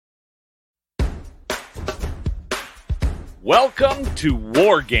Welcome to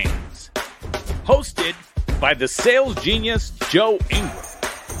War Games, hosted by the sales genius Joe Ingram.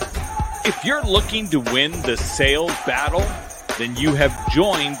 If you're looking to win the sales battle, then you have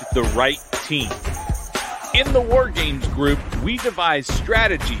joined the right team. In the War Games group, we devise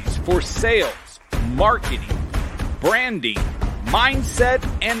strategies for sales, marketing, branding, mindset,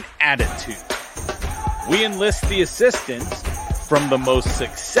 and attitude. We enlist the assistance from the most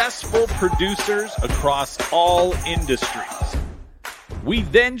successful producers across all industries. We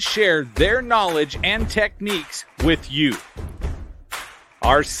then share their knowledge and techniques with you.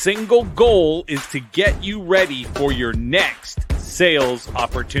 Our single goal is to get you ready for your next sales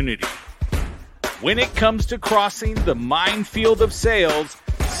opportunity. When it comes to crossing the minefield of sales,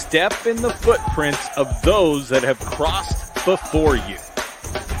 step in the footprints of those that have crossed before you.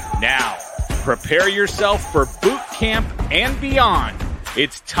 Now, prepare yourself for boot camp and beyond.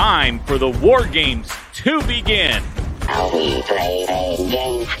 It's time for the War Games to begin. Are we playing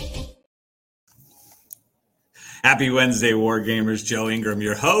games? Happy Wednesday, War Gamers. Joe Ingram,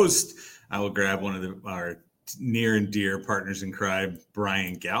 your host. I will grab one of our near and dear partners in crime,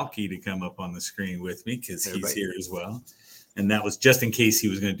 Brian Galkey, to come up on the screen with me because he's here as well. And that was just in case he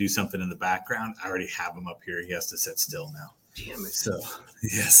was going to do something in the background. I already have him up here. He has to sit still now. Damn it. So,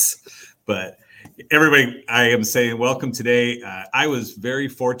 yes. But everybody, I am saying welcome today. I was very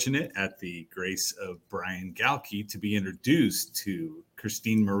fortunate at the grace of Brian Galkey to be introduced to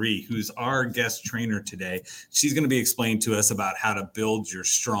Christine Marie, who's our guest trainer today. She's going to be explaining to us about how to build your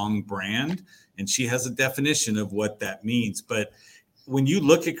strong brand. And she has a definition of what that means. But when you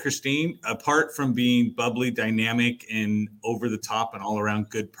look at Christine, apart from being bubbly, dynamic, and over the top and all around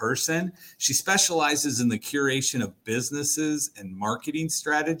good person, she specializes in the curation of businesses and marketing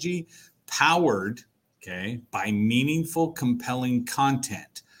strategy powered, by meaningful, compelling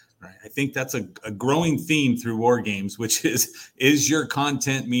content. Right. I think that's a growing theme through War Games, which is your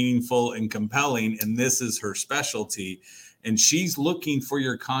content meaningful and compelling? And this is her specialty. And she's looking for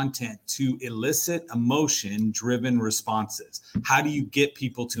your content to elicit emotion-driven responses. How do you get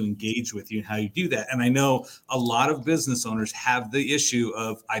people to engage with you and how you do that? And I know a lot of business owners have the issue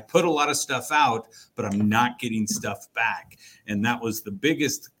of, I put a lot of stuff out, but I'm not getting stuff back. And that was the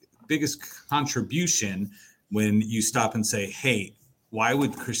biggest contribution when you stop and say, hey, why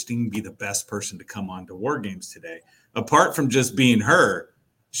would Christine be the best person to come on to War Games today? Apart from just being her,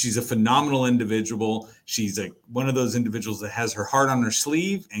 she's a phenomenal individual. She's one of those individuals that has her heart on her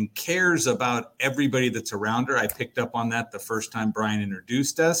sleeve and cares about everybody that's around her. I picked up on that the first time Brian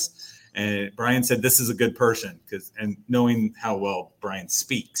introduced us. And Brian said, this is a good person, and knowing how well Brian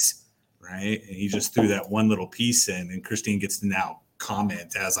speaks, right? And he just threw that one little piece in, and Christine gets to now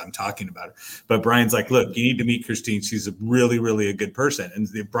comment as I'm talking about her. But Brian's like, look, you need to meet Christine. She's a really, really a good person. And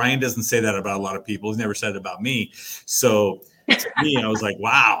Brian doesn't say that about a lot of people. He's never said it about me. So to me, I was like,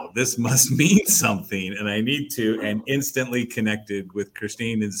 wow, this must mean something. And I need to, and instantly connected with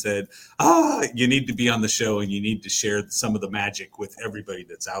Christine and said, you need to be on the show and you need to share some of the magic with everybody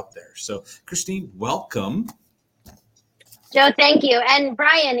that's out there. So Christine, welcome. Joe, thank you. And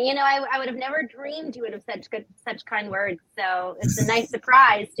Brian, I would have never dreamed you would have such kind words. So it's a nice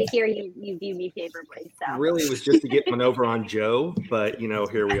surprise to hear you view me favorably. So really, it was just to get one over on Joe, but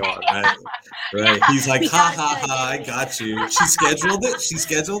here we are. Right. He's like, ha, I got you. She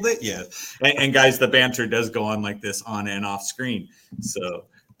scheduled it. Yeah. And guys, the banter does go on like this on and off screen. So,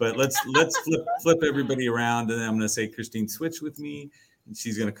 but let's flip everybody around. And then I'm going to say, Christine, switch with me. And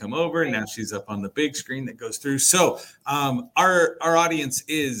she's going to come over, and now she's up on the big screen that goes through. So our audience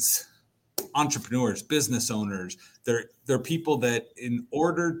is entrepreneurs, business owners. They're people that in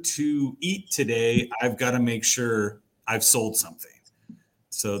order to eat today, I've got to make sure I've sold something.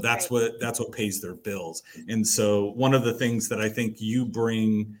 So that's what pays their bills. And so one of the things that I think you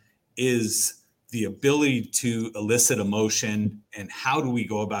bring is the ability to elicit emotion. And how do we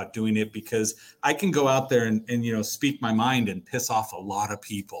go about doing it? Because I can go out there and speak my mind and piss off a lot of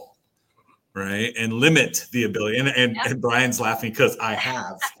people, right? And limit the ability. And Brian's laughing because I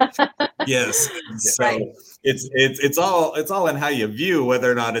have. Yes. So right. It's all in how you view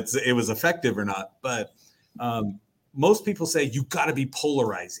whether or not it was effective or not. But most people say you've got to be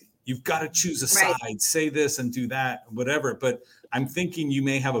polarizing. You've got to choose a side, say this and do that, whatever. But I'm thinking you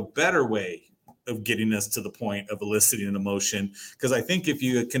may have a better way of getting us to the point of eliciting an emotion. Because I think if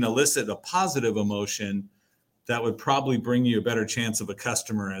you can elicit a positive emotion, that would probably bring you a better chance of a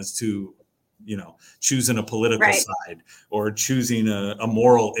customer as to, choosing a political side or choosing a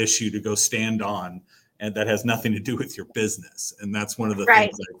moral issue to go stand on, and that has nothing to do with your business. And that's one of the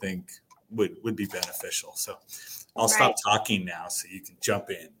things I think would be beneficial. So I'll stop talking now so you can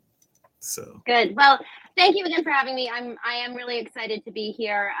jump in. So good. Well, thank you again for having me. I am really excited to be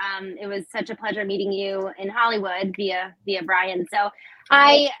here. It was such a pleasure meeting you in Hollywood via Brian. So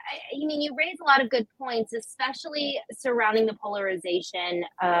I mean, you raise a lot of good points, especially surrounding the polarization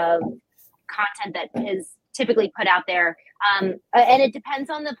of content that is typically put out there. And it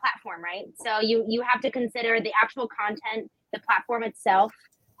depends on the platform, right? So you have to consider the actual content, the platform itself,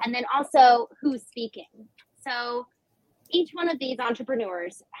 and then also who's speaking. So each one of these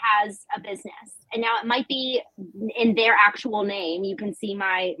entrepreneurs has a business, and now it might be in their actual name. You can see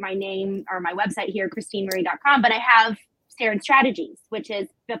my name or my website here, ChristineMarie.com, but I have Starin Strategies, which is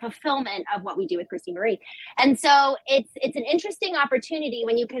the fulfillment of what we do with Christine Marie. And so it's an interesting opportunity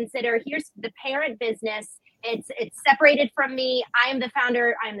when you consider here's the parent business. It's separated from me. I am the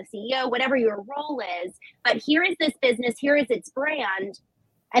founder. I am the CEO, whatever your role is. But here is this business. Here is its brand.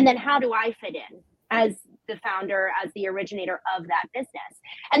 And then how do I fit in as the founder, as the originator of that business?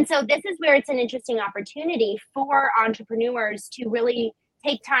 And so this is where it's an interesting opportunity for entrepreneurs to really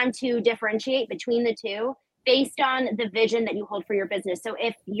take time to differentiate between the two based on the vision that you hold for your business. So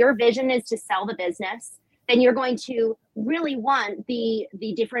if your vision is to sell the business, then you're going to really want the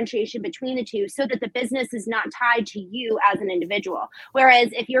differentiation between the two so that the business is not tied to you as an individual. Whereas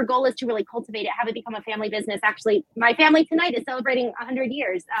if your goal is to really cultivate it, have it become a family business. Actually, my family tonight is celebrating 100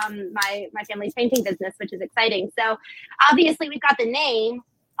 years. My family's painting business, which is exciting. So obviously we've got the name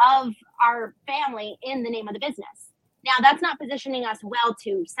of our family in the name of the business. Now that's not positioning us well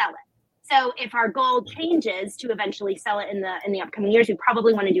to sell it. So if our goal changes to eventually sell it in the upcoming years, we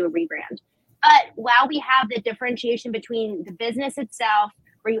probably want to do a rebrand. But while we have the differentiation between the business itself,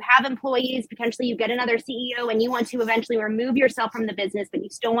 where you have employees, potentially you get another CEO and you want to eventually remove yourself from the business, but you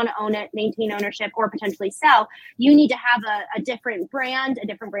still want to own it, maintain ownership, or potentially sell, you need to have a different brand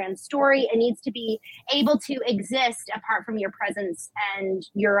story. It needs to be able to exist apart from your presence and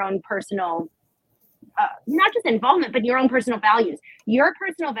your own personal, not just involvement, but your own personal values. Your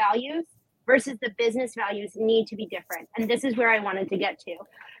personal values versus the business values need to be different. And this is where I wanted to get to.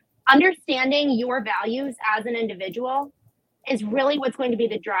 Understanding your values as an individual is really what's going to be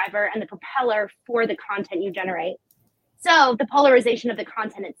the driver and the propeller for the content you generate. So the polarization of the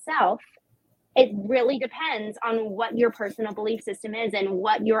content itself, it really depends on what your personal belief system is and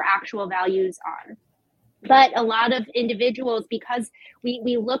what your actual values are. But a lot of individuals, because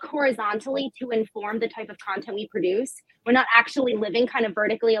we look horizontally to inform the type of content we produce, we're not actually living kind of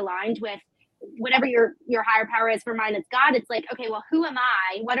vertically aligned with whatever your higher power is. For mine, it's God. It's like, okay, well, who am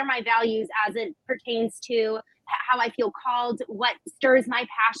I? What are my values as it pertains to how I feel called? What stirs my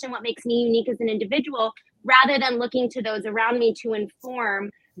passion? What makes me unique as an individual? Rather than looking to those around me to inform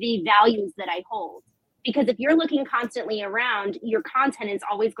the values that I hold. Because if you're looking constantly around, your content is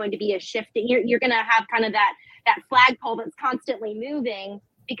always going to be a shift. You're going to have kind of that flagpole that's constantly moving,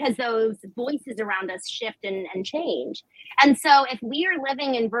 because those voices around us shift and change. And so if we are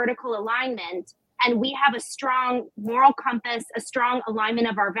living in vertical alignment and we have a strong moral compass, a strong alignment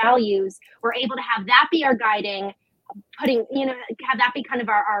of our values, we're able to have that be our guiding, have that be kind of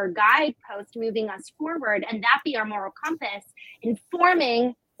our guidepost moving us forward, and that be our moral compass,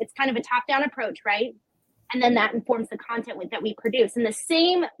 informing. It's kind of a top-down approach, right? And then that informs the content that we produce. And the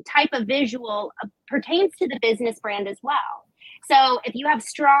same type of visual pertains to the business brand as well. So if you have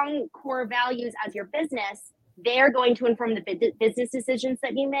strong core values as your business, they're going to inform the business decisions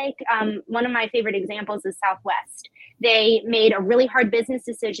that you make. One of my favorite examples is Southwest. They made a really hard business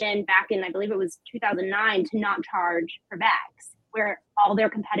decision back in, I believe it was 2009, to not charge for bags, where all their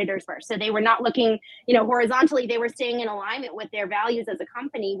competitors were. So they were not looking, horizontally. They were staying in alignment with their values as a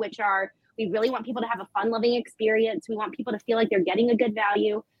company, which are, we really want people to have a fun-loving experience. We want people to feel like they're getting a good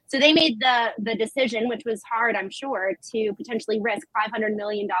value. So they made the decision, which was hard, I'm sure, to potentially risk $500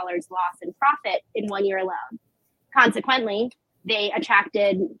 million loss in profit in 1 year alone. Consequently, they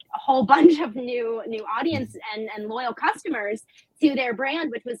attracted a whole bunch of new audience and loyal customers to their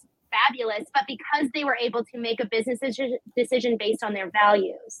brand, which was fabulous. But because they were able to make a business decision based on their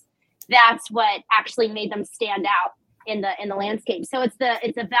values, that's what actually made them stand out in the landscape. So it's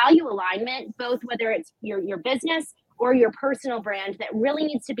a value alignment, both whether it's your business or your personal brand, that really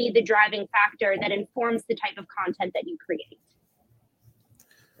needs to be the driving factor that informs the type of content that you create.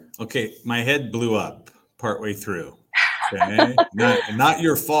 Okay, my head blew up partway through. Okay? not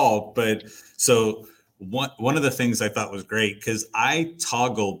your fault, but so one of the things I thought was great, because I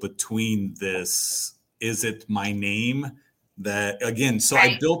toggle between this, is it my name that, again, so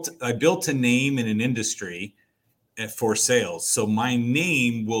right. I built a name in an industry for sales. So my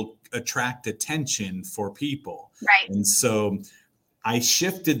name will attract attention for people. Right. And so I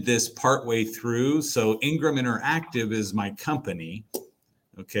shifted this partway through. So Ingram Interactive is my company.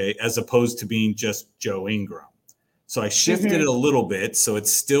 okay, as opposed to being just Joe Ingram. So I shifted it a little bit, so it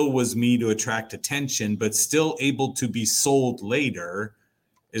still was me to attract attention, but still able to be sold later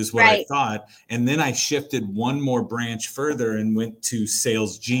is what I thought. And then I shifted one more branch further and went to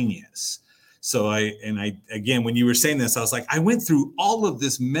Sales Genius. So again, when you were saying this, I was like, I went through all of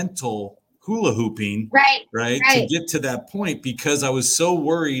this mental hula hooping, right, to get to that point, because I was so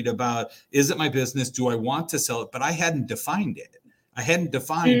worried about, is it my business? Do I want to sell it? But I hadn't defined it. I hadn't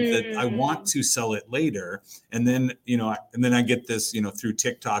defined that I want to sell it later. And then, I get this, through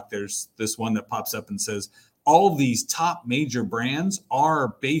TikTok, there's this one that pops up and says, all these top major brands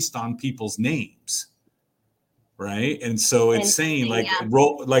are based on people's names. Right. And so it's saying like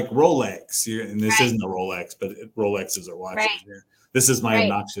Rolex, and this isn't a Rolex, but Rolexes are watches. Yeah. This is my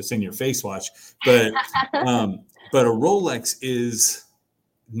obnoxious in your face watch. But but a Rolex is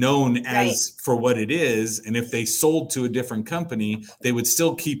known as for what it is. And if they sold to a different company, they would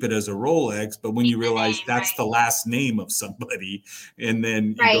still keep it as a Rolex. But when you realize that's the last name of somebody, and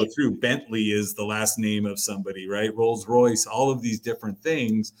then you go through, Bentley is the last name of somebody, right? Rolls Royce, all of these different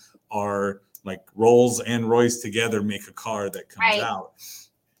things are like Rolls and Royce together make a car that comes out.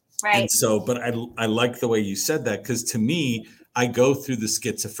 And so, but I like the way you said that, because to me, I go through the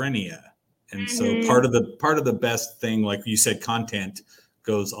schizophrenia. And so part of the best thing, like you said, content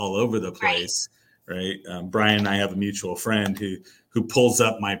goes all over the place, right? Brian and I have a mutual friend who pulls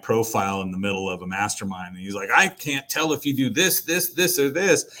up my profile in the middle of a mastermind, and he's like, I can't tell if you do this, or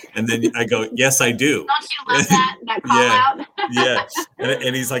this. And then I go, yes, I do. Don't you love that call out? Yeah.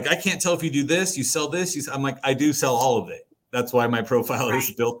 And he's like, I can't tell if you do this, you sell this. I'm like, I do sell all of it. That's why my profile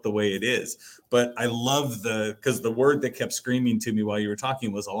is built the way it is. But I love because the word that kept screaming to me while you were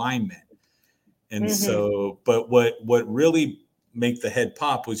talking was alignment. And so, but what really make the head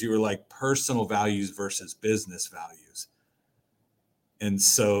pop was you were like personal values versus business values. And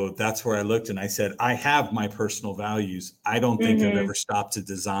so that's where I looked and I said, I have my personal values. I don't think I've ever stopped to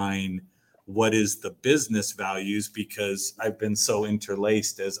design what is the business values, because I've been so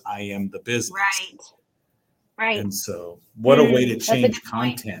interlaced as I am the business. Right. And so what a way to change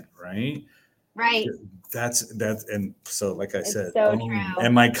content, right? Right. That's, and so, like I said, so true.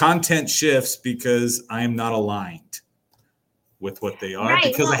 And my content shifts because I'm not aligned with what they are,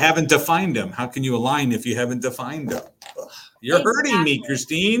 because I haven't defined them. How can you align if you haven't defined them? Ugh, you're hurting me,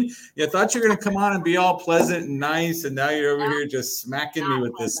 Christine. I thought you were going to come on and be all pleasant and nice, and now you're over here just smacking me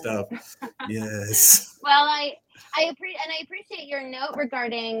with this stuff. Yes. Well, I appreciate your note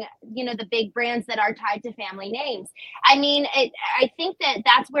regarding, the big brands that are tied to family names. I mean, I think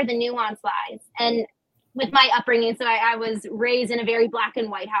that's where the nuance lies. And with my upbringing, so I was raised in a very black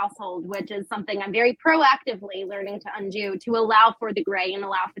and white household, which is something I'm very proactively learning to undo, to allow for the gray and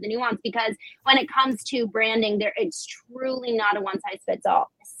allow for the nuance, because when it comes to branding, it's truly not a one size fits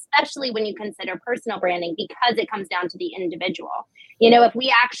all, especially when you consider personal branding, because it comes down to the individual. If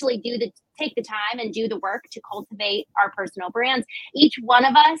we actually take the time and do the work to cultivate our personal brands, each one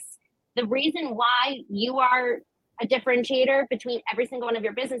of us, the reason why you are a differentiator between every single one of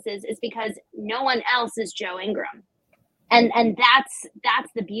your businesses is because no one else is Joe Ingram. And that's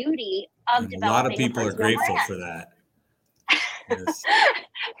the beauty of developing. A lot of people are grateful for that. Yes.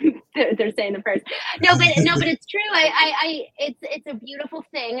 They're saying the first. No, but it's true. It's a beautiful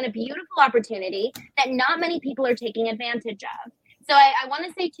thing and a beautiful opportunity that not many people are taking advantage of. So I want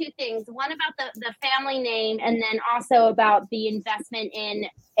to say two things. One about the family name, and then also about the investment in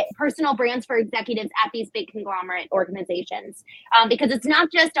personal brands for executives at these big conglomerate organizations. Because it's not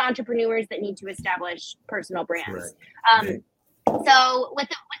just entrepreneurs that need to establish personal brands. Right. So with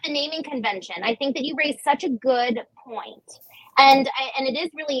the naming convention, I think that you raised such a good point. And it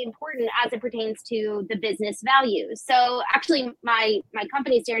is really important as it pertains to the business values. So actually, my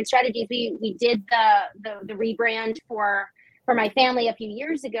company, Staring Strategies, we did the rebrand for my family a few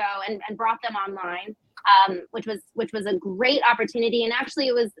years ago and brought them online, which was a great opportunity. And actually,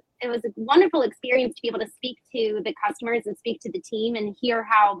 it was a wonderful experience to be able to speak to the customers and speak to the team and hear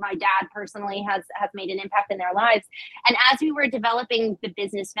how my dad personally has made an impact in their lives. And as we were developing the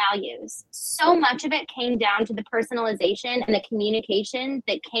business values, so much of it came down to the personalization and the communication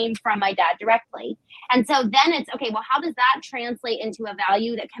that came from my dad directly. And so then it's, okay, well, how does that translate into a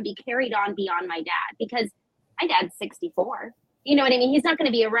value that can be carried on beyond my dad? Because my dad's 64. You know what I mean? He's not going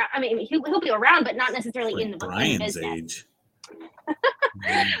to be around. I mean, he'll be around, but not necessarily like in the Brian's business. Age.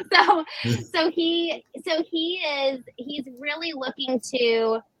 So he's really looking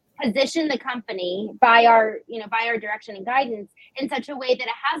to position the company by our direction and guidance in such a way that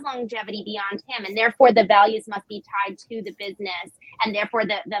it has longevity beyond him, and therefore the values must be tied to the business, and therefore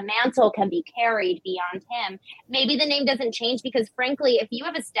the mantle can be carried beyond him. Maybe the name doesn't change because, frankly, if you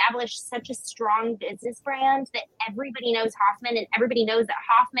have established such a strong business brand that everybody knows Hoffman and everybody knows that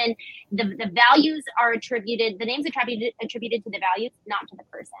Hoffman, the values are attributed, the name's attributed to the values, not to the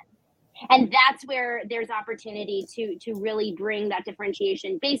person. And that's where there's opportunity to really bring that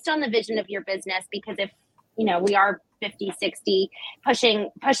differentiation based on the vision of your business. Because if, we are 50, 60,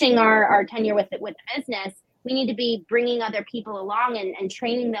 pushing our tenure with the business, we need to be bringing other people along and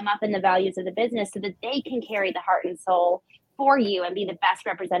training them up in the values of the business so that they can carry the heart and soul for you and be the best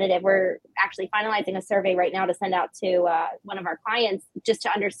representative. We're actually finalizing a survey right now to send out to one of our clients just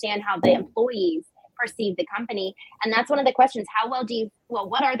to understand how the employees perceive the company. And that's one of the questions.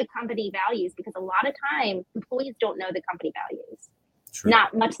 What are the company values? Because a lot of time employees don't know the company values, True.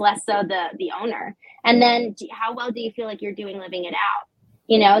 Not much less so the owner. And then how well do you feel like you're doing living it out?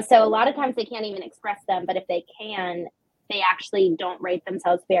 So a lot of times they can't even express them, but if they can, they actually don't rate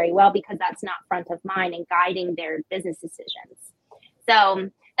themselves very well because that's not front of mind and guiding their business decisions. So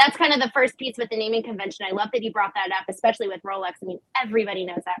that's kind of the first piece with the naming convention. I love that you brought that up, especially with Rolex. I mean, everybody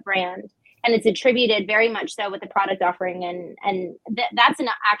knows that brand. And it's attributed very much so with the product offering. And that's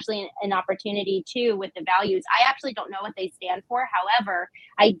actually an opportunity too with the values. I actually don't know what they stand for. However,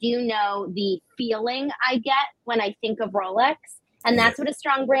 I do know the feeling I get when I think of Rolex. And that's what a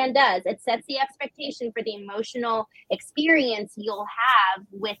strong brand does. It sets the expectation for the emotional experience you'll have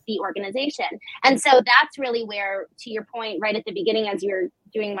with the organization. And so that's really where, to your point, right at the beginning, as you're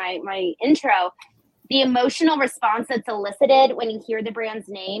doing my intro, the emotional response that's elicited when you hear the brand's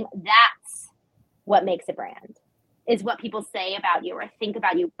name, that's what makes a brand, is what people say about you or think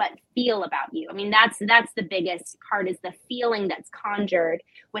about you, but feel about you. I mean, that's the biggest part, is the feeling that's conjured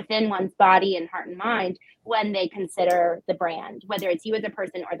within one's body and heart and mind when they consider the brand, whether it's you as a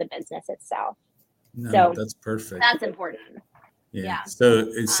person or the business itself. So that's perfect. That's important. Yeah. So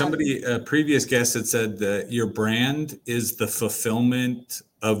somebody, a previous guest had said that your brand is the fulfillment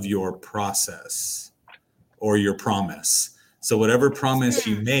of your process or your promise. So whatever promise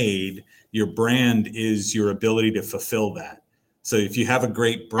you made, your brand is your ability to fulfill that. So if you have a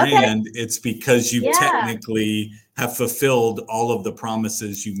great brand, it's because you technically have fulfilled all of the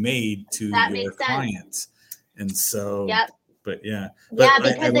promises you made to your clients. And so, but I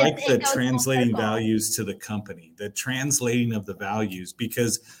like the translating values to the company, the translating of the values,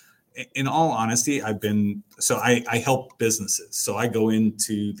 because in all honesty, I help businesses. So I go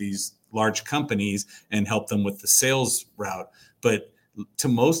into these large companies and help them with the sales route. But to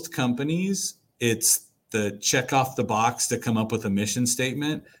most companies, it's the check off the box to come up with a mission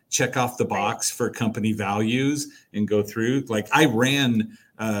statement, check off the box for company values and go through. Like I ran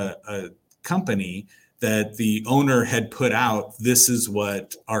a company that the owner had put out, this is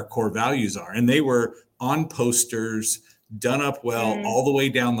what our core values are. And they were on posters, done up well, all the way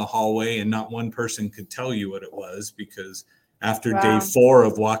down the hallway. And not one person could tell you what it was, because after day 4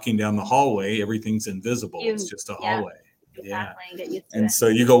 of walking down the hallway, everything's invisible. It's just a hallway. Exactly. And so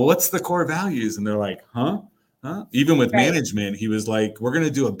you go, what's the core values? And they're like, huh? Even with management, he was like, we're going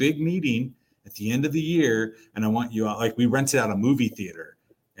to do a big meeting at the end of the year. And I want you out. Like we rented out a movie theater.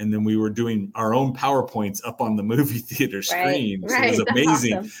 And then we were doing our own PowerPoints up on the movie theater screen. So it was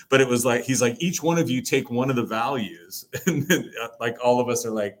amazing. Awesome. But it was like, he's like, each one of you take one of the values. And then like all of us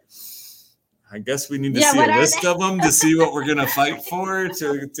are like, I guess we need to see a list of them to see what we're going to fight for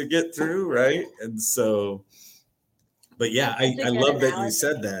to get through. Right. And so, but I love that you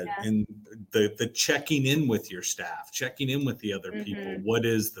said that. Yeah. And the checking in with your staff, checking in with the other people. What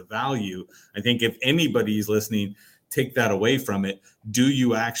is the value? I think if anybody's listening, take that away from it. Do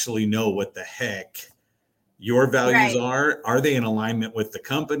you actually know what the heck your values are? Are they in alignment with the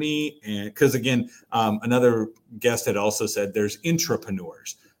company? And because again, another guest had also said there's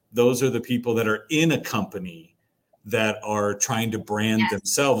intrapreneurs. Those are the people that are in a company that are trying to brand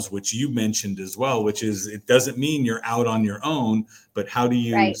themselves, which you mentioned as well, which is, it doesn't mean you're out on your own, but how do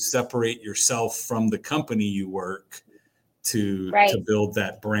you separate yourself from the company you work to build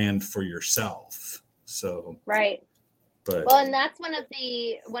that brand for yourself? So, and that's one of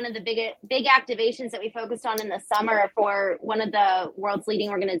the big activations that we focused on in the summer for one of the world's leading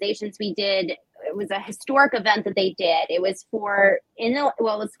organizations. We did, it was a historic event that they did. It was for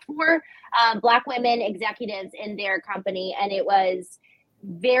Black women executives in their company, and it was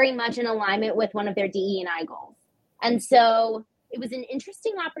very much in alignment with one of their DE&I goals. And so it was an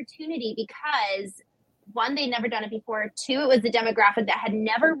interesting opportunity because, one, they'd never done it before. 2, it was a demographic that had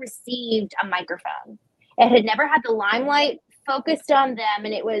never received a microphone. It had never had the limelight focused on them,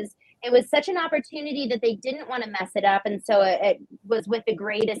 and it was such an opportunity that they didn't want to mess it up. And so it was with the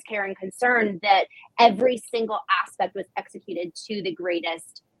greatest care and concern that every single aspect was executed to the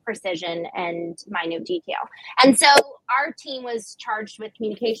greatest precision and minute detail. And so our team was charged with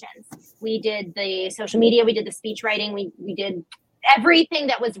communications. We did the social media, we did the speech writing, we did everything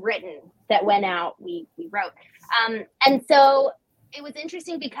that was written that went out, we wrote. And so it was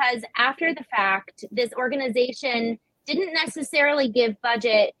interesting because after the fact, this organization didn't necessarily give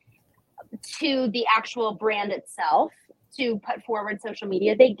budget to the actual brand itself to put forward social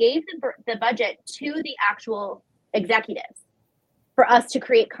media. They gave the budget to the actual executives for us to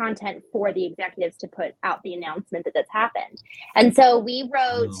create content for the executives to put out the announcement that this happened. And so we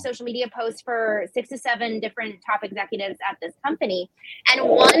wrote social media posts for 6 to 7 different top executives at this company. And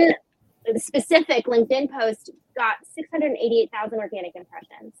one specific LinkedIn post got 688,000 organic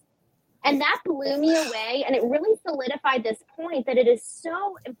impressions. And that blew me away. And it really solidified this point that it is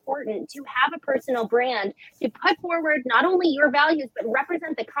so important to have a personal brand, to put forward not only your values, but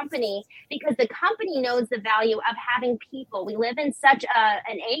represent the company, because the company knows the value of having people. We live in such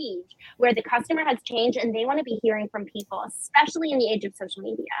an age where the customer has changed and they want to be hearing from people, especially in the age of social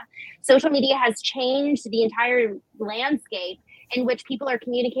media. Social media has changed the entire landscape in which people are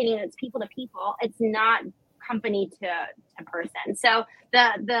communicating. It's people to people. It's not company to person. So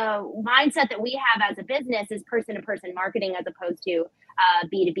the mindset that we have as a business is person to person marketing as opposed to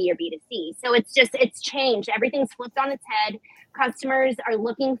B2B or B2C. So it's changed. Everything's flipped on its head. Customers are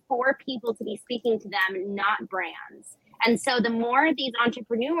looking for people to be speaking to them, not brands. And so the more these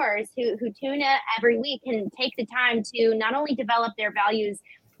entrepreneurs who tune in every week can take the time to not only develop their values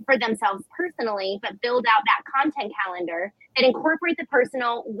for themselves personally, but build out that content calendar that incorporate the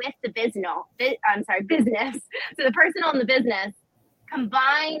personal with the business. So the personal and the business,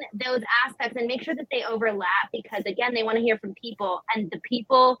 combine those aspects and make sure that they overlap, because again, they want to hear from people, and the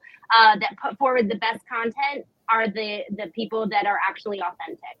people that put forward the best content are the people that are actually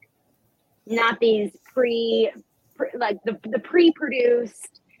authentic, not these the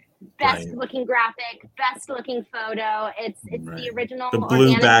pre-produced, best looking graphic, best looking photo. It's the original, the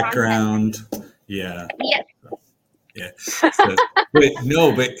blue background content. Yeah.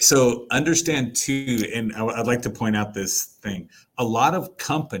 So understand too, and I'd like to point out this thing. A lot of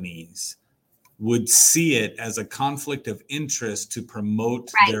companies would see it as a conflict of interest to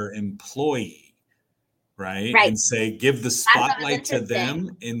promote their employee, right? And say, give the spotlight to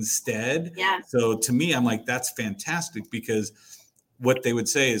them instead. Yeah. So to me, I'm like, that's fantastic, because what they would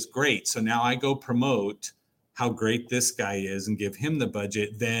say is, great, so now I go promote how great this guy is and give him the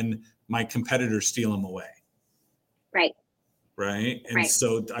budget, then my competitors steal him away. Right. And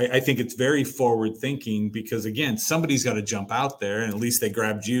so I think it's very forward thinking, because again, somebody's got to jump out there, and at least they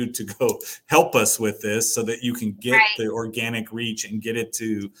grabbed you to go help us with this so that you can get the organic reach and get it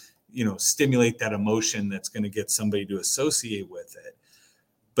to, stimulate that emotion that's going to get somebody to associate with it.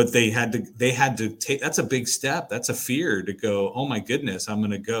 But they had to take, that's a big step. That's a fear to go, oh my goodness, I'm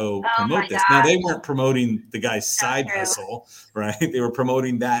going to go promote this. Now, they weren't promoting the guy's side hustle, right? They were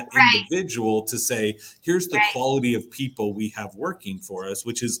promoting that individual to say, here's the quality of people we have working for us,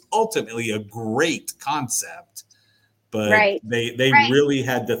 which is ultimately a great concept. But they really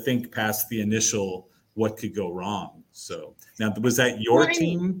had to think past the initial, what could go wrong. So now, was that your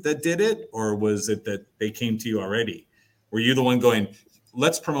team that did it, or was it that they came to you already? Were you the one going,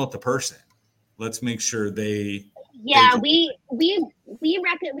 let's promote the person, let's make sure we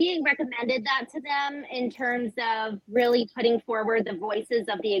recommended that to them in terms of really putting forward the voices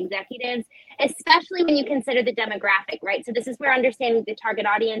of the executives, especially when you consider the demographic, right? So this is where understanding the target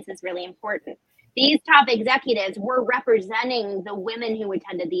audience is really important. These top executives were representing the women who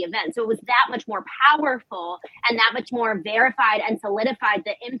attended the event. So it was that much more powerful and that much more verified and solidified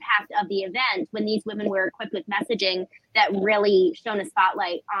the impact of the event when these women were equipped with messaging that really shone a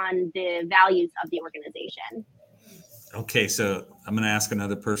spotlight on the values of the organization. Okay, so I'm going to ask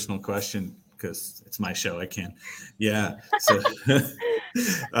another personal question, because it's my show. I can. Yeah. So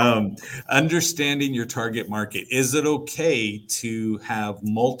understanding your target market. Is it okay to have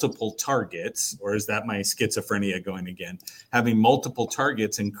multiple targets, or is that my schizophrenia going again? Having multiple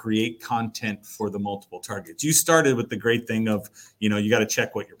targets and create content for the multiple targets. You started with the great thing of, you got to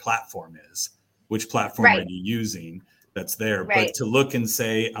check what your platform is. Which platform are you using that's there? But to look and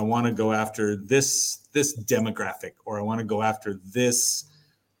say, I want to go after this demographic, or I want to go after this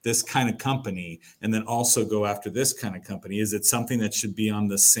kind of company, and then also go after this kind of company. Is it something that should be on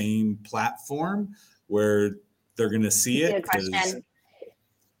the same platform where they're going to see it? Good question.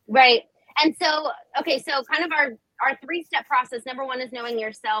 Right. And so kind of our 3-step process. Number 1 is knowing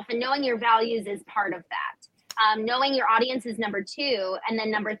yourself, and knowing your values is part of that. Knowing your audience is number 2, and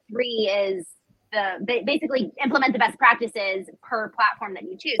then number 3 is basically implement the best practices per platform that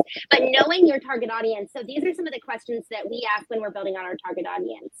you choose. But knowing your target audience, so these are some of the questions that we ask when we're building on our target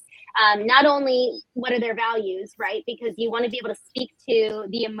audience. Not only what are their values, right? Because you want to be able to speak to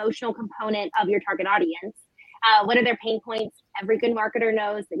the emotional component of your target audience. What are their pain points? Every good marketer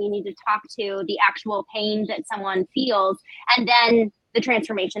knows that you need to talk to the actual pain that someone feels, and then the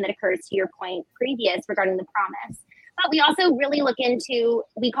transformation that occurs, to your point previous regarding the promise. But we also really look into,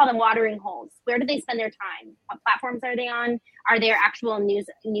 we call them watering holes. Where do they spend their time? What platforms are they on? Are there actual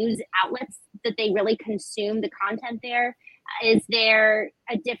news outlets that they really consume the content there? Is there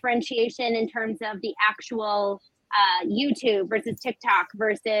a differentiation in terms of the actual YouTube versus TikTok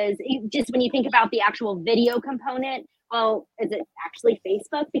versus just when you think about the actual video component? Well, is it actually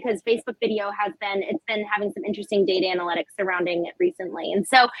Facebook? Because Facebook video it's been having some interesting data analytics surrounding it recently. And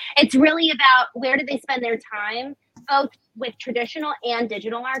so it's really about where do they spend their time, both with traditional and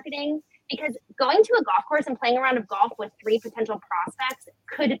digital marketing, because going to a golf course and playing a round of golf with 3 potential prospects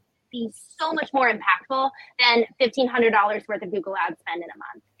could be so much more impactful than $1,500 worth of Google ad spend in a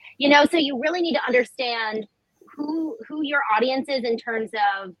month. So you really need to understand who your audience is in terms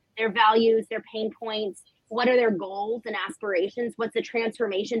of their values, their pain points, what are their goals and aspirations, what's the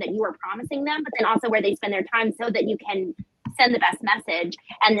transformation that you are promising them, but then also where they spend their time so that you can send the best message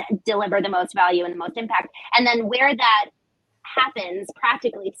and deliver the most value and the most impact. And then where that happens,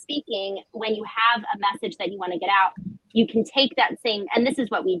 practically speaking, when you have a message that you want to get out, you can take that same, and this is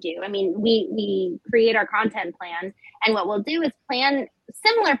what we do. I mean, we create our content plan, and what we'll do is plan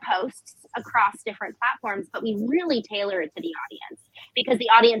similar posts across different platforms, but we really tailor it to the audience, because the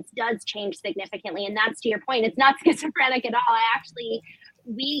audience does change significantly. And that's, to your point, it's not schizophrenic at all.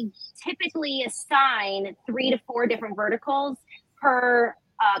 We typically assign 3 to 4 different verticals per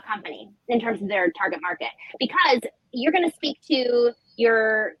company in terms of their target market, because you're going to speak to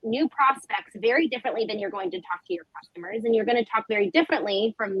your new prospects very differently than you're going to talk to your customers. And you're going to talk very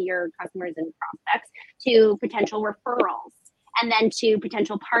differently from your customers and prospects to potential referrals, and then to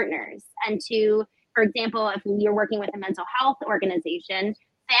potential partners, and to, for example, if you're working with a mental health organization,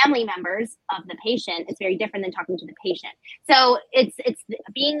 family members of the patient is very different than talking to the patient. So it's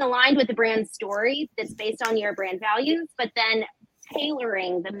being aligned with the brand story that's based on your brand values, but then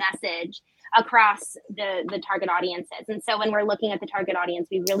tailoring the message across the target audiences. And so when we're looking at the target audience,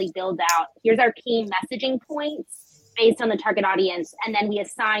 we really build out, here's our key messaging points based on the target audience, and then we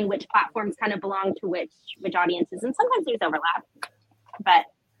assign which platforms kind of belong to which audiences. And sometimes there's overlap, but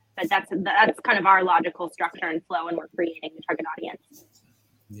that's kind of our logical structure and flow when we're creating the target audience.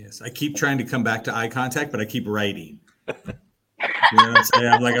 Yes, I keep trying to come back to eye contact, but I keep writing. You know what I'm saying?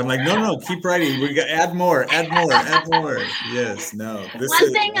 I'm like, no, keep writing. We got add more. Yes, no. This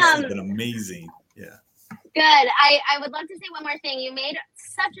has been amazing. Yeah. Good. I would love to say one more thing. You made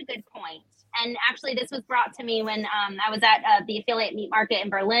such a good point. And actually, this was brought to me when I was at the Affiliate Meet Market in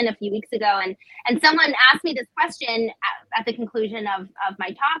Berlin a few weeks ago. And someone asked me this question at the conclusion of my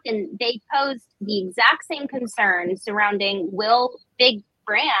talk. And they posed the exact same concern surrounding, will big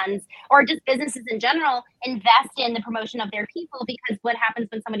brands or just businesses in general invest in the promotion of their people, because what happens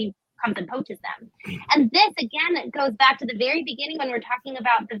when somebody comes and poaches them? And this, again, it goes back to the very beginning when we're talking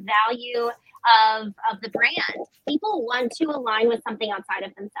about the value of the brand. People want to align with something outside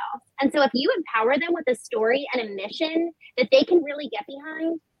of themselves. And so if you empower them with a story and a mission that they can really get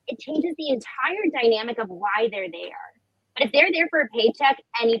behind, it changes the entire dynamic of why they're there. But if they're there for a paycheck,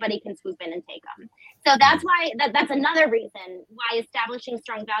 anybody can swoop in and take them. So that's why that's another reason why establishing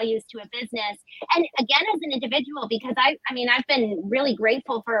strong values to a business, and again, as an individual, because I've been really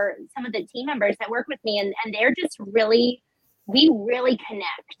grateful for some of the team members that work with me, and they're just really, we really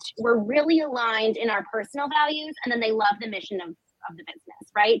connect. We're really aligned in our personal values, and then they love the mission of the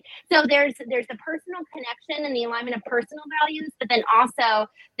business, right? So there's the personal connection and the alignment of personal values, but then also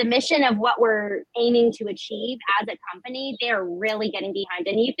the mission of what we're aiming to achieve as a company, they're really getting behind.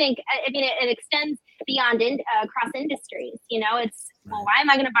 And you think, it extends beyond across industries. It's, well, why am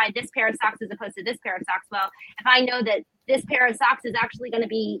I going to buy this pair of socks as opposed to this pair of socks? Well, if I know that this pair of socks is actually going to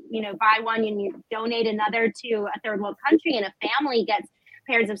be, buy one and you donate another to a third world country, and a family gets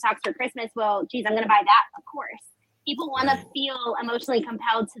pairs of socks for Christmas, well, geez, I'm going to buy that, of course. People want to feel emotionally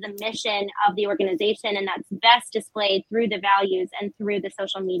compelled to the mission of the organization, and that's best displayed through the values and through the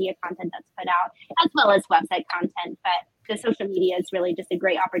social media content that's put out, as well as website content. But the social media is really just a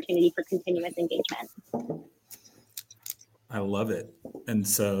great opportunity for continuous engagement. I love it. And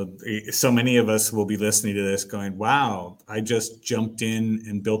so many of us will be listening to this going, wow, I just jumped in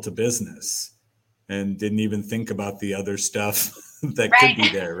and built a business. and didn't even think about the other stuff that Right. could be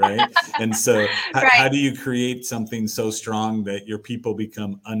there, right? And so Right. how do you create something so strong that your people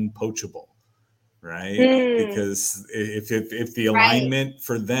become unpoachable, right? Because if the alignment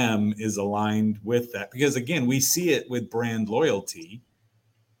for them is aligned with that, because again, we see it with brand loyalty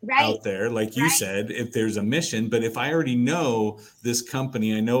out there, like you said, if there's a mission, but if I already know this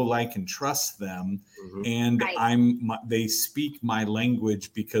company, I know, like, and trust them, and they speak my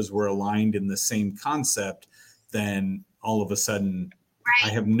language because we're aligned in the same concept, then all of a sudden I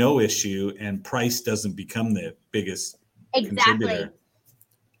have no issue, and price doesn't become the biggest contributor.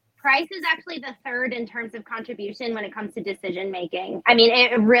 Price is actually the third in terms of contribution when it comes to decision making. I mean,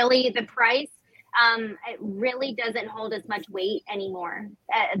 the price, it really doesn't hold as much weight anymore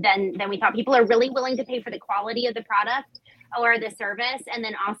than we thought. People are really willing to pay for the quality of the product or the service, and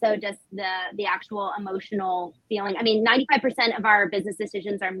then also just the actual emotional feeling. I mean, 95% of our business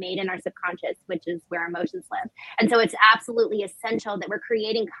decisions are made in our subconscious, which is where our emotions live. And so it's absolutely essential that we're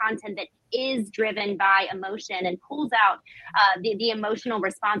creating content that is driven by emotion and pulls out the emotional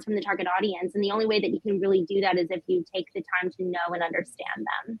response from the target audience. And the only way that you can really do that is if you take the time to know and understand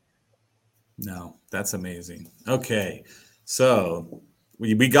them. No, that's amazing. Okay. So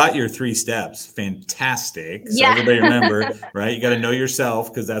we got your 3 steps. Fantastic. So everybody remember, right? You got to know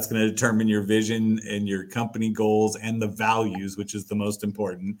yourself, because that's going to determine your vision and your company goals and the values, which is the most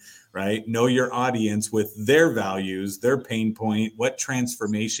important, right? Know your audience with their values, their pain point, what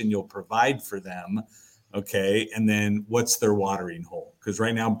transformation you'll provide for them. Okay. And then what's their watering hole? Because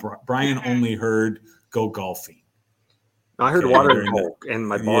right now, Brian only heard go golfing. I heard watering hole, and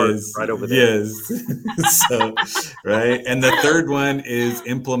my bar is right over there. Yes. So, right. And the third one is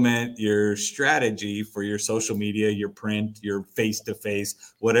implement your strategy for your social media, your print, your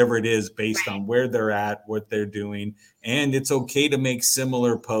face-to-face, whatever it is, based on where they're at, what they're doing. And it's okay to make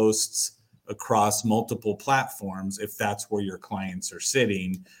similar posts across multiple platforms if that's where your clients are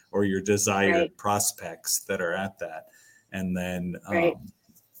sitting or your desired prospects that are at that. And then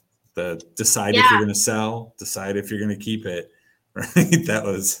decide if you're going to sell, decide if you're going to keep it. Right. That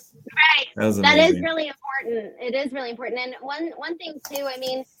was amazing. That is really important. It is really important. And one thing too, I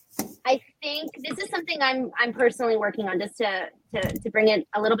mean, I think this is something I'm personally working on, just to bring it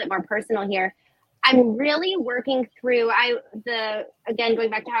a little bit more personal here. I'm really working through, again, going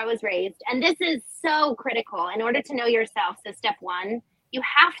back to how I was raised, and this is so critical in order to know yourself. So step 1, you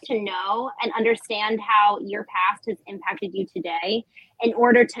have to know and understand how your past has impacted you today in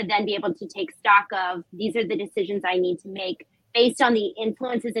order to then be able to take stock of, these are the decisions I need to make based on the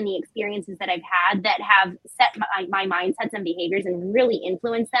influences and the experiences that I've had that have set my mindsets and behaviors and really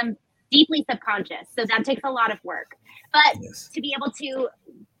influenced them deeply subconscious. So that takes a lot of work. But to be able to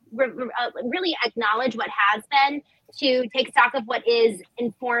really acknowledge what has been, to take stock of what is,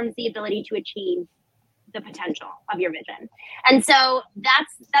 informs the ability to achieve the potential of your vision. And so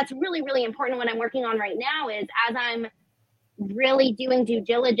that's really, really important. What I'm working on right now is, as I'm really doing due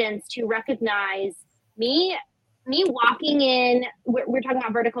diligence to recognize me walking in, we're talking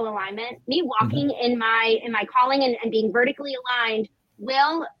about vertical alignment, me walking in my calling and being vertically aligned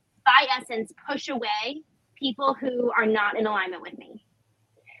will, by essence, push away people who are not in alignment with me.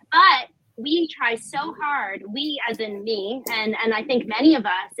 But we try so hard, we as in me, and I think many of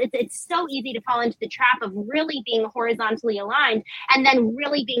us, it's so easy to fall into the trap of really being horizontally aligned and then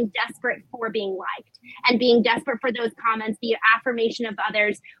really being desperate for being liked and being desperate for those comments, the affirmation of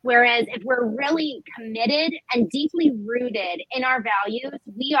others. Whereas if we're really committed and deeply rooted in our values,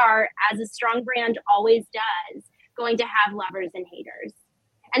 we are, as a strong brand always does, going to have lovers and haters.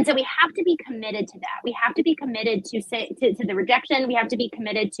 And so we have to be committed to that. We have to be committed to the rejection. We have to be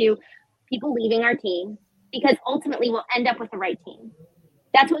committed to people leaving our team, because ultimately we'll end up with the right team.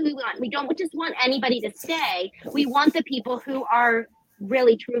 That's what we want. We don't just want anybody to stay. We want the people who are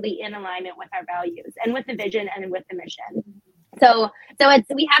really, truly in alignment with our values and with the vision and with the mission. So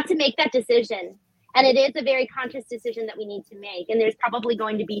we have to make that decision. And it is a very conscious decision that we need to make. And there's probably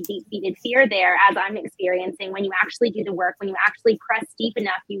going to be deep-seated fear there, as I'm experiencing. When you actually do the work, when you actually press deep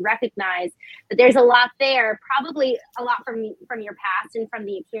enough, you recognize that there's a lot there, probably a lot from your past and from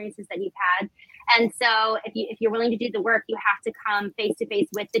the experiences that you've had. And so if you're willing to do the work, you have to come face to face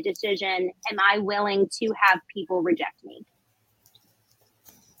with the decision. Am I willing to have people reject me?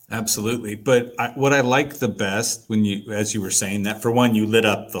 Absolutely. But what I like the best, as you were saying that, for one, you lit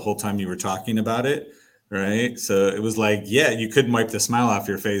up the whole time you were talking about it, right? So it was like, you couldn't wipe the smile off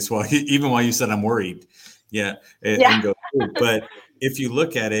your face even while you said, I'm worried. And go through. But if you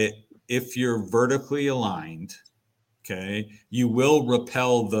look at it, if you're vertically aligned, okay, you will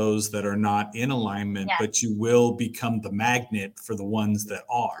repel those that are not in alignment, but you will become the magnet for the ones that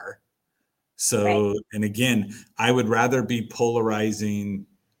are. So, and again, I would rather be polarizing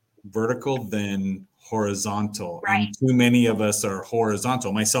vertical than horizontal. Right. And too many of us are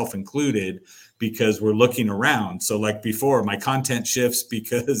horizontal, myself included, because we're looking around. So like before, my content shifts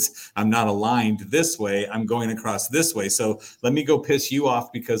because I'm not aligned this way. I'm going across this way. So let me go piss you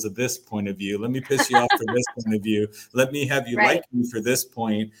off because of this point of view. Let me piss you off for this point of view. Let me have you like me for this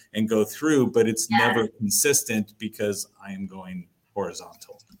point and go through, but it's never consistent because I am going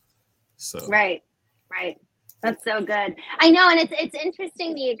horizontal. So Right. That's so good. I know, and it's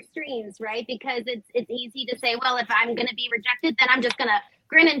interesting, the extremes, right? Because it's easy to say, well, if I'm going to be rejected, then I'm just going to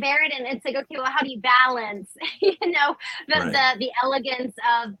grin and bear it. And it's like, okay, well, how do you balance, the elegance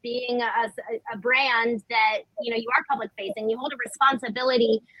of being a brand that, you are public facing, you hold a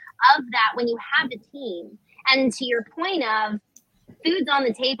responsibility of that when you have a team. And to your point of food's on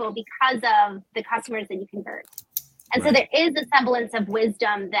the table because of the customers that you convert. And so there is a semblance of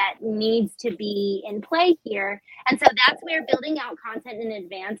wisdom that needs to be in play here. And so that's where building out content in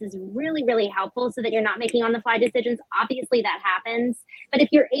advance is really, really helpful so that you're not making on the fly decisions. Obviously that happens. But if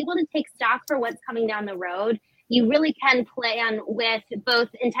you're able to take stock for what's coming down the road, you really can plan with both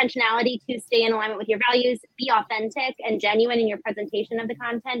intentionality to stay in alignment with your values, be authentic and genuine in your presentation of the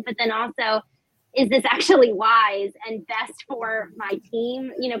content, but then also, is this actually wise and best for my team?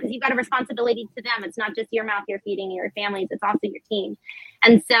 Because you've got a responsibility to them. It's not just your mouth you're feeding your families, it's also your team.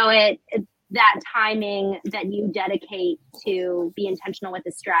 And so that timing that you dedicate to be intentional with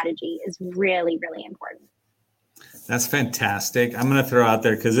the strategy is really, really important. That's fantastic. I'm going to throw out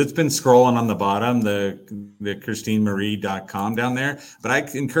there because it's been scrolling on the bottom, the ChristineMarie.com down there. But I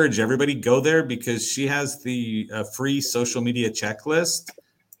encourage everybody go there because she has the free social media checklist.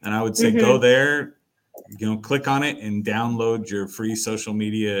 And I would say go there, click on it and download your free social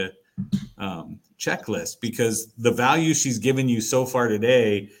media checklist, because the value she's given you so far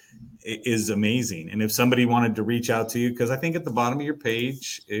today is amazing. And if somebody wanted to reach out to you, because I think at the bottom of your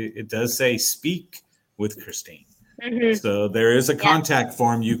page, it does say speak with Christine. So there is a contact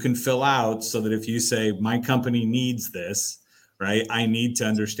form you can fill out so that if you say my company needs this, right, I need to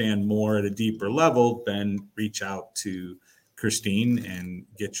understand more at a deeper level, then reach out to Christine and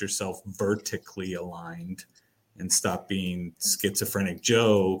get yourself vertically aligned and stop being schizophrenic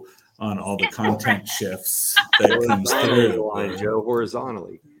Joe on all the content shifts that comes through. Joe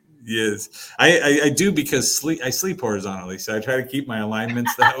horizontally. Yes, I do, because I sleep horizontally, so I try to keep my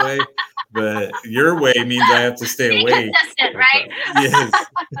alignments that way. But your way means I have to stay awake. Consistent, right?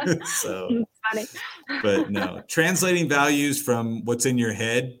 Yes. So, funny. But no, translating values from what's in your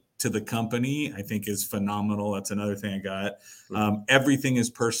head to the company, I think, is phenomenal. That's another thing I got. Everything is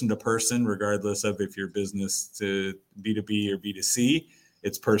person to person, regardless of if you're business to B2B or B2C.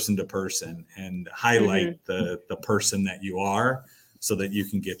 It's person to person, and highlight the person that you are, so that you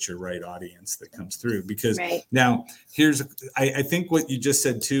can get your right audience that comes through. Because now I think what you just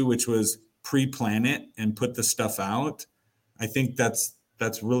said too, which was pre-plan it and put the stuff out. I think that's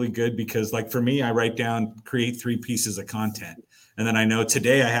really good, because like for me, I write down, create 3 pieces of content. And then I know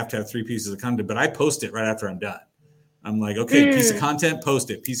today I have to have 3 pieces of content, but I post it right after I'm done. I'm like, okay, piece of content, post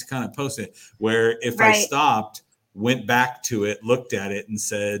it, piece of content, post it. Where if I stopped, went back to it, looked at it and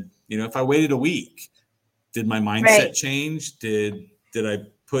said, if I waited a week, did my mindset change? Did I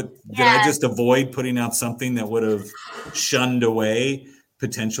just avoid putting out something that would have shunned away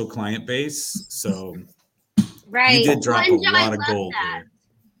potential client base? So you did drop a lot of gold there.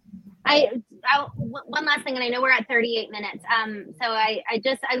 One last thing, and I know we're at 38 minutes. So I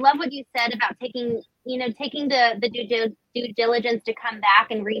love what you said about taking the due diligence to come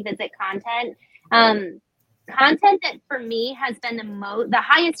back and revisit content. Content that for me has been the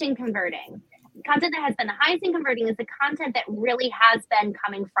highest in converting. Content that has been the highest in converting is the content that really has been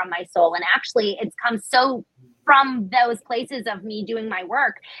coming from my soul. And actually it's come so from those places of me doing my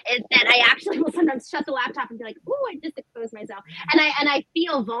work, is that I actually will sometimes shut the laptop and be like, "Oh, I just exposed myself," and I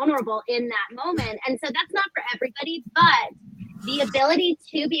feel vulnerable in that moment. And so that's not for everybody, but the ability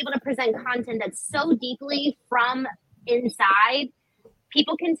to be able to present content that's so deeply from inside,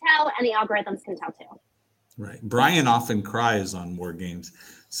 people can tell, and the algorithms can tell too. Right. Brian often cries on War Games.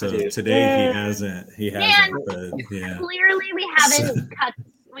 So today he hasn't, but yeah. Clearly we haven't cut.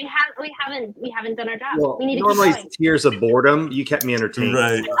 We haven't done our job. Well, we need to normally keep going. It's tears of boredom. You kept me entertained.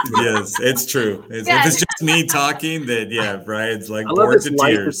 Right. Yes, it's true. If it's just me talking, then Brian's like I love bored this to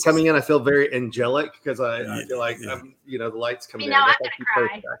light tears. that's coming in. I feel very angelic because I feel like the light's coming in. Now I'm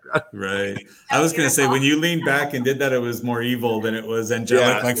gonna cry. Right. I was gonna say, when you leaned back and did that, it was more evil than it was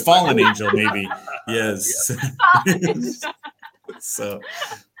angelic, like fallen angel, maybe. Yes. So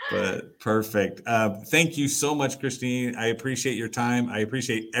But perfect. Thank you so much, Christine. I appreciate your time. I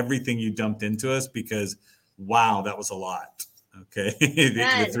appreciate everything you dumped into us because, wow, that was a lot. Okay.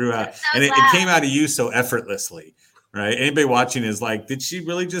 You threw out, and it came out of you so effortlessly, right? Anybody watching is like, did she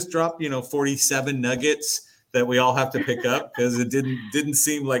really just drop, 47 nuggets that we all have to pick up? Because it didn't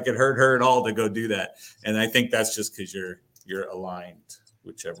seem like it hurt her at all to go do that. And I think that's just because you're aligned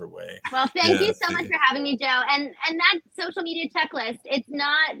whichever way. Well, thank you so much for having me, Joe. And that social media checklist, it's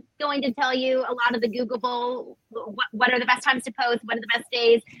not going to tell you a lot of the Googleable, what are the best times to post, what are the best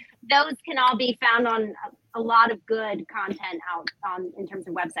days. Those can all be found on a lot of good content out in terms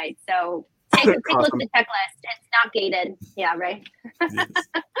of websites. So take a quick look at the checklist. It's not gated. Yeah, right.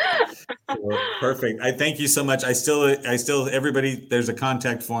 Yes. Well, perfect. I thank you so much. I still everybody, there's a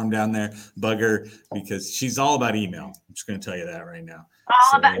contact form down there. Bug her because she's all about email. I'm just going to tell you that right now.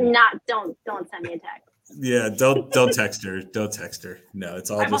 Don't send me a text. Yeah, don't text her. Don't text her. No, it's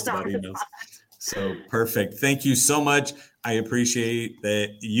all just about emails. So perfect. Thank you so much. I appreciate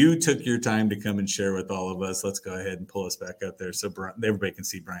that you took your time to come and share with all of us. Let's go ahead and pull us back up there so everybody can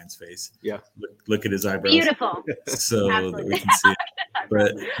see Brian's face. Yeah. Look at his eyebrows. Beautiful. So that we can see it.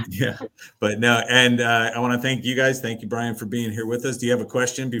 But yeah, but no. And I want to thank you guys. Thank you, Brian, for being here with us. Do you have a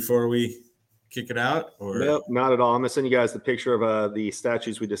question before we kick it out? Or nope, not at all. I'm gonna send you guys the picture of the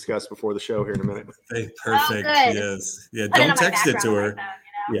statues we discussed before the show here in a minute. Hey, perfect. Yes. Yeah. Don't text it to her.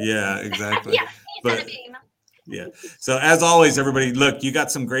 Yeah, exactly. Yeah. But yeah. So as always, everybody, look, you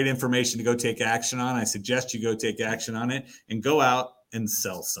got some great information to go take action on. I suggest you go take action on it and go out and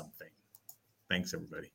sell something. Thanks, everybody.